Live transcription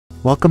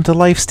Welcome to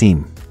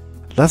Lifesteem.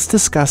 Let's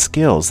discuss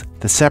skills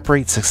that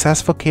separate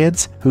successful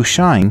kids who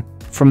shine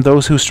from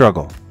those who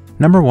struggle.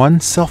 Number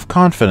 1,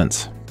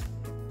 self-confidence.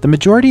 The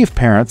majority of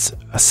parents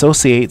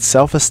associate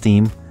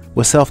self-esteem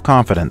with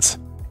self-confidence.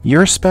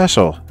 You're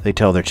special, they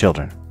tell their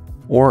children,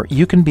 or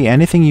you can be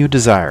anything you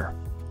desire.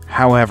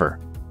 However,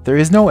 there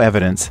is no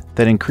evidence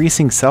that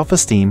increasing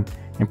self-esteem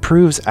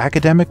improves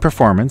academic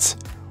performance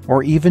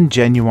or even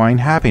genuine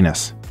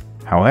happiness.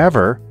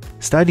 However,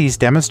 studies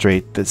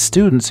demonstrate that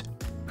students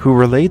who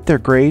relate their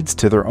grades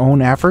to their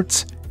own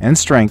efforts and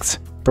strengths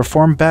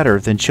perform better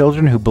than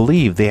children who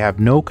believe they have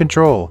no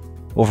control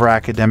over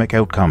academic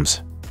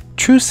outcomes.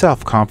 True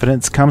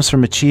self-confidence comes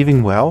from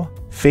achieving well,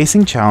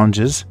 facing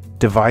challenges,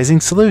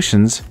 devising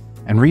solutions,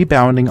 and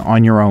rebounding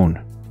on your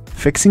own.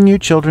 Fixing your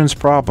children's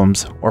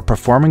problems or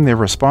performing their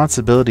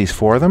responsibilities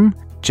for them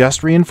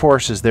just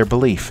reinforces their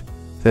belief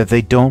that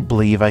they don't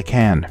believe I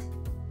can.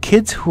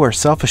 Kids who are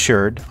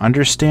self-assured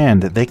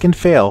understand that they can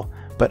fail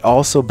but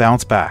also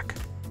bounce back,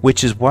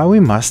 which is why we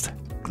must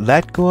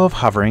let go of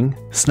hovering,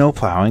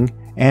 snowplowing,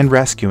 and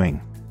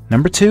rescuing.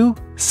 Number 2,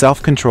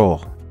 self-control.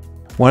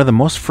 One of the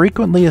most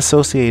frequently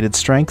associated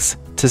strengths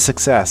to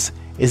success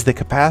is the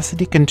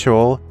capacity to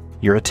control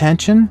your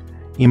attention,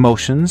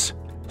 emotions,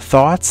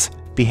 thoughts,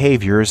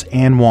 behaviors,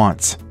 and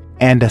wants,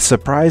 and a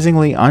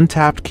surprisingly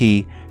untapped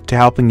key to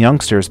helping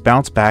youngsters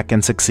bounce back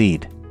and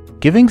succeed.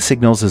 Giving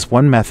signals is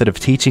one method of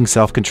teaching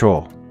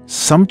self-control.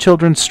 Some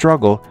children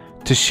struggle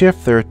to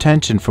shift their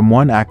attention from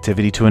one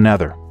activity to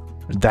another.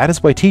 That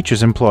is why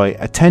teachers employ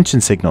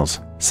attention signals,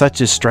 such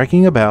as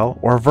striking a bell,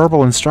 or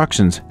verbal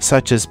instructions,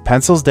 such as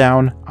pencils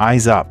down,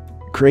 eyes up.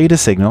 Create a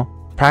signal,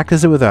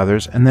 practice it with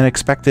others, and then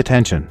expect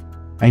attention.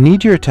 I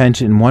need your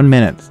attention in 1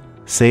 minute.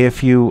 Say a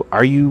few,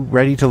 "Are you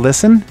ready to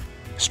listen?"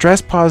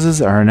 Stress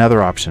pauses are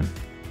another option.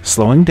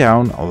 Slowing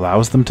down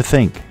allows them to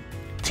think.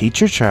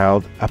 Teach your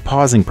child a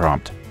pausing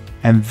prompt,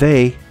 and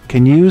they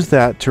can use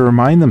that to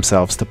remind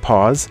themselves to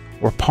pause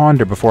or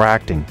ponder before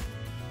acting.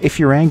 If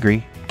you're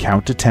angry,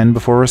 count to 10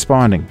 before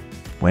responding.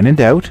 When in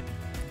doubt,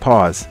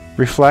 pause,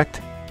 reflect,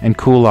 and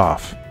cool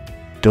off.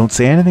 Don't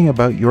say anything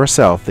about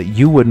yourself that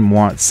you wouldn't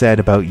want said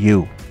about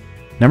you.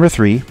 Number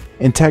 3,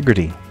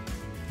 integrity.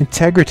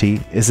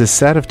 Integrity is a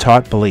set of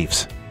taught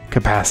beliefs,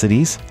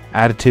 capacities,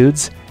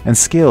 attitudes, and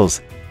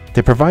skills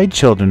that provide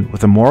children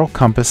with a moral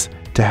compass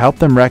to help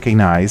them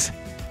recognize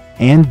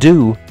and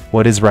do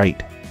what is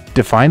right.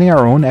 Defining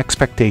our own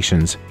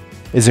expectations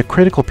is a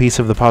critical piece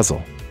of the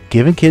puzzle.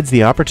 Giving kids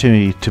the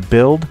opportunity to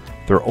build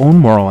their own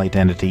moral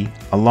identity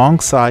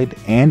alongside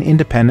and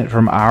independent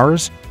from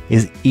ours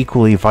is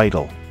equally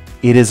vital.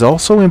 It is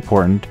also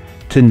important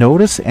to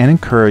notice and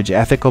encourage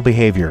ethical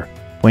behavior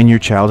when your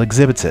child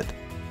exhibits it,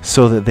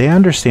 so that they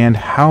understand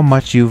how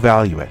much you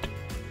value it.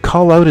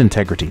 Call out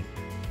integrity,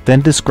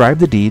 then describe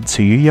the deed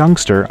so your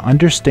youngster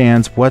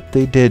understands what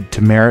they did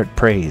to merit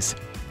praise.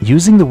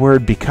 Using the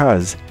word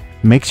 "because"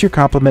 makes your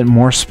compliment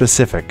more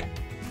specific.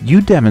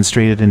 You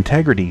demonstrated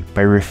integrity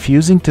by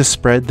refusing to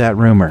spread that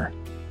rumor.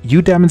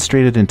 You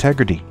demonstrated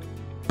integrity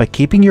by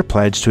keeping your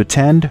pledge to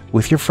attend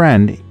with your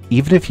friend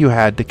even if you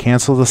had to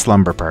cancel the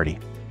slumber party.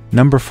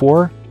 Number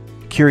 4,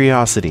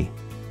 curiosity.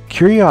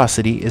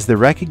 Curiosity is the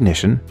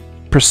recognition,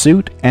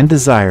 pursuit, and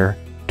desire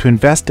to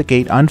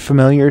investigate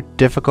unfamiliar,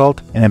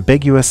 difficult, and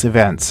ambiguous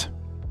events.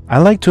 I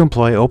like to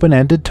employ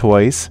open-ended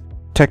toys,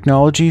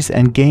 technologies,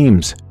 and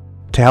games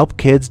to help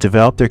kids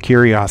develop their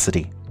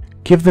curiosity.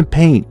 Give them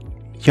paint,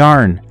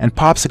 yarn, and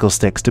popsicle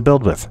sticks to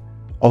build with.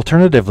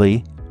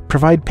 Alternatively,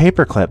 provide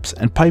paper clips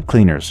and pipe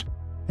cleaners,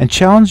 and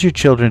challenge your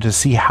children to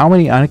see how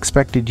many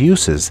unexpected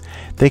uses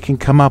they can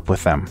come up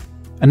with them.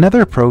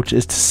 Another approach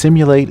is to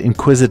simulate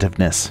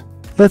inquisitiveness.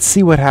 Let's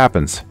see what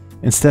happens,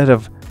 instead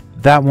of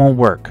 "that won't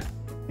work."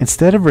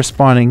 Instead of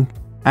responding,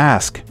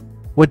 ask,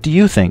 "What do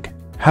you think?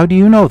 How do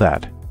you know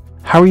that?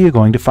 How are you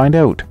going to find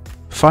out?"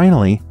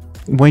 Finally,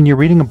 when you're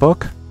reading a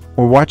book,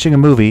 or watching a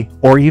movie,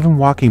 or even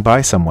walking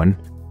by someone,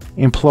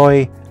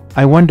 employ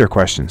 "I wonder"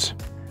 questions.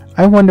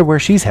 I wonder where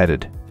she's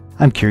headed.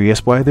 I'm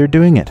curious why they're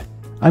doing it.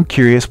 I'm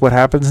curious what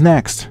happens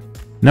next.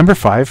 Number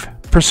 5,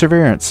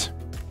 perseverance.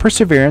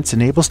 Perseverance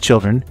enables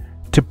children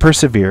to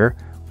persevere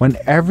when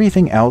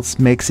everything else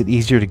makes it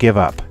easier to give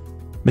up.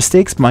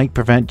 Mistakes might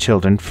prevent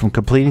children from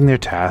completing their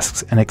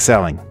tasks and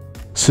excelling.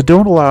 So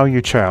don't allow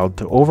your child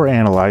to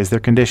overanalyze their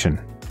condition.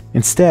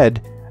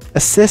 Instead,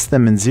 assist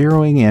them in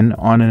zeroing in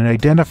on and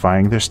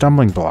identifying their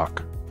stumbling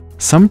block.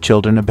 Some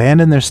children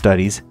abandon their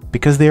studies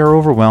because they are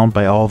overwhelmed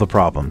by all the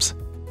problems,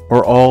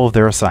 or all of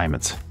their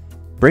assignments.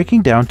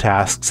 Breaking down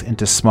tasks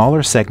into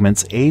smaller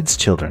segments aids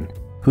children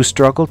who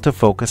struggle to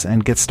focus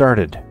and get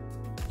started.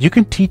 You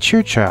can teach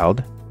your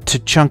child to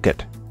chunk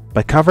it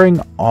by covering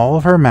all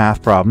of her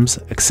math problems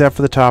except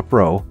for the top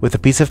row with a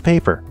piece of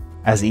paper.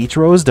 As each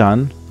row is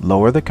done,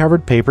 lower the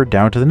covered paper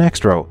down to the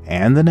next row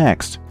and the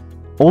next.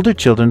 Older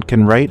children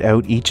can write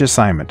out each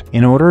assignment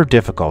in order of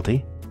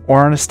difficulty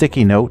or on a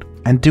sticky note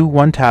and do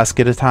one task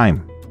at a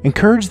time.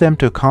 Encourage them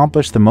to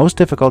accomplish the most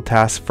difficult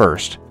task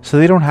first so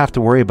they don't have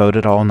to worry about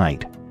it all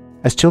night.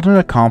 As children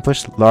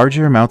accomplish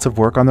larger amounts of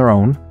work on their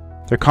own,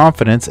 their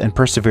confidence and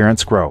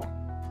perseverance grow.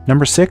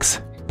 Number 6,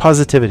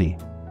 positivity.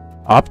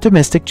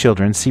 Optimistic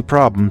children see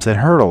problems and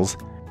hurdles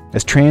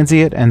as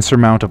transient and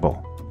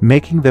surmountable,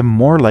 making them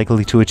more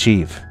likely to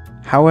achieve.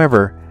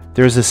 However,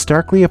 there is a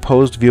starkly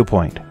opposed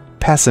viewpoint,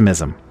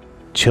 pessimism.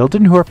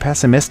 Children who are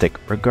pessimistic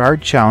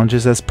regard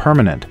challenges as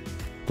permanent,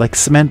 like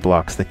cement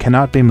blocks that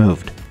cannot be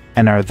moved,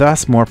 and are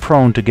thus more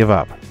prone to give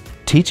up.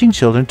 Teaching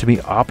children to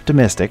be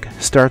optimistic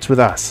starts with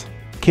us.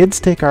 Kids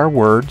take our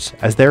words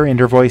as their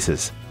inner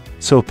voices,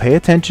 so pay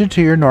attention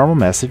to your normal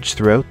message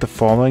throughout the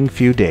following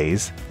few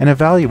days and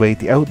evaluate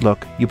the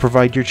outlook you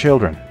provide your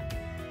children.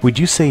 Would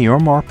you say you're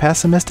more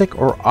pessimistic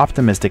or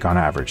optimistic on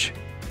average?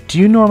 Do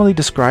you normally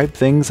describe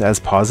things as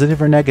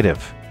positive or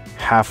negative,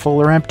 half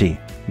full or empty,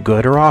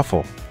 good or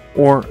awful,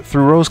 or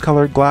through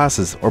rose-colored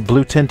glasses or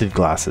blue-tinted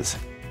glasses?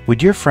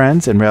 Would your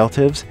friends and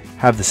relatives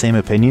have the same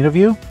opinion of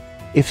you?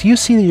 If you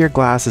see that your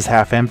glass is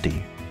half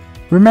empty,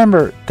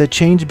 remember that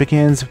change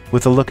begins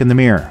with a look in the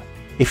mirror.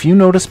 If you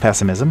notice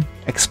pessimism,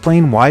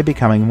 explain why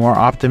becoming more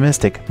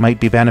optimistic might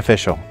be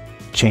beneficial.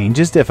 Change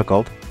is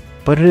difficult,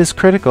 but it is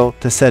critical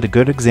to set a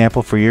good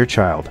example for your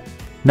child.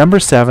 Number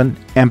 7,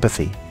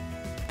 empathy.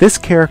 This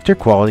character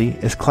quality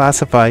is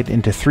classified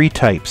into 3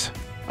 types: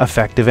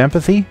 affective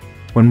empathy,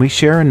 when we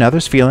share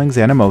another's feelings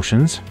and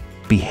emotions;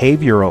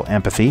 behavioral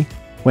empathy,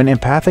 when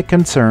empathic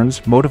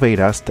concerns motivate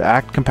us to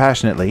act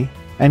compassionately;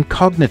 and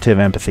cognitive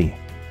empathy,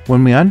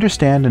 when we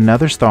understand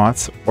another's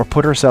thoughts or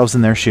put ourselves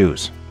in their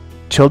shoes.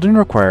 Children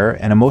require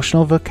an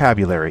emotional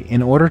vocabulary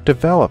in order to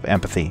develop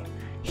empathy.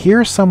 Here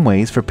are some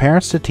ways for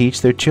parents to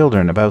teach their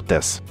children about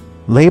this.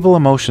 Label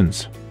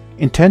emotions.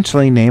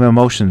 Intentionally name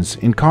emotions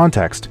in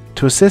context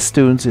to assist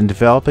students in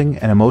developing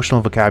an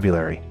emotional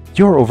vocabulary.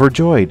 You're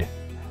overjoyed.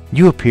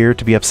 You appear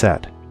to be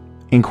upset.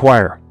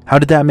 Inquire. How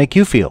did that make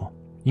you feel?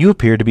 You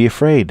appear to be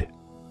afraid.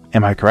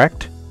 Am I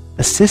correct?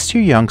 Assist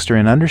your youngster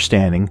in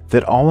understanding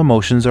that all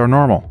emotions are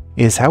normal.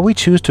 It is how we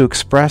choose to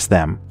express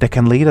them that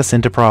can lead us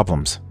into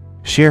problems.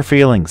 Share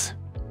feelings.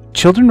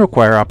 Children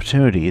require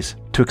opportunities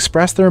to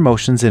express their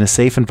emotions in a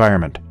safe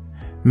environment.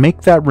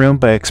 Make that room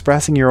by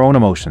expressing your own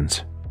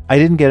emotions. I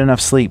didn't get enough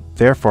sleep,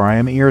 therefore I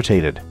am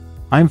irritated.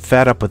 I'm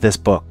fed up with this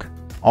book.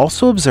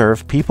 Also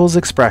observe people's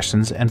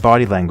expressions and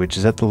body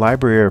languages at the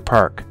library or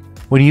park.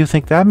 What do you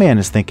think that man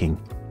is thinking?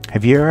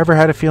 Have you ever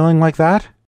had a feeling like that?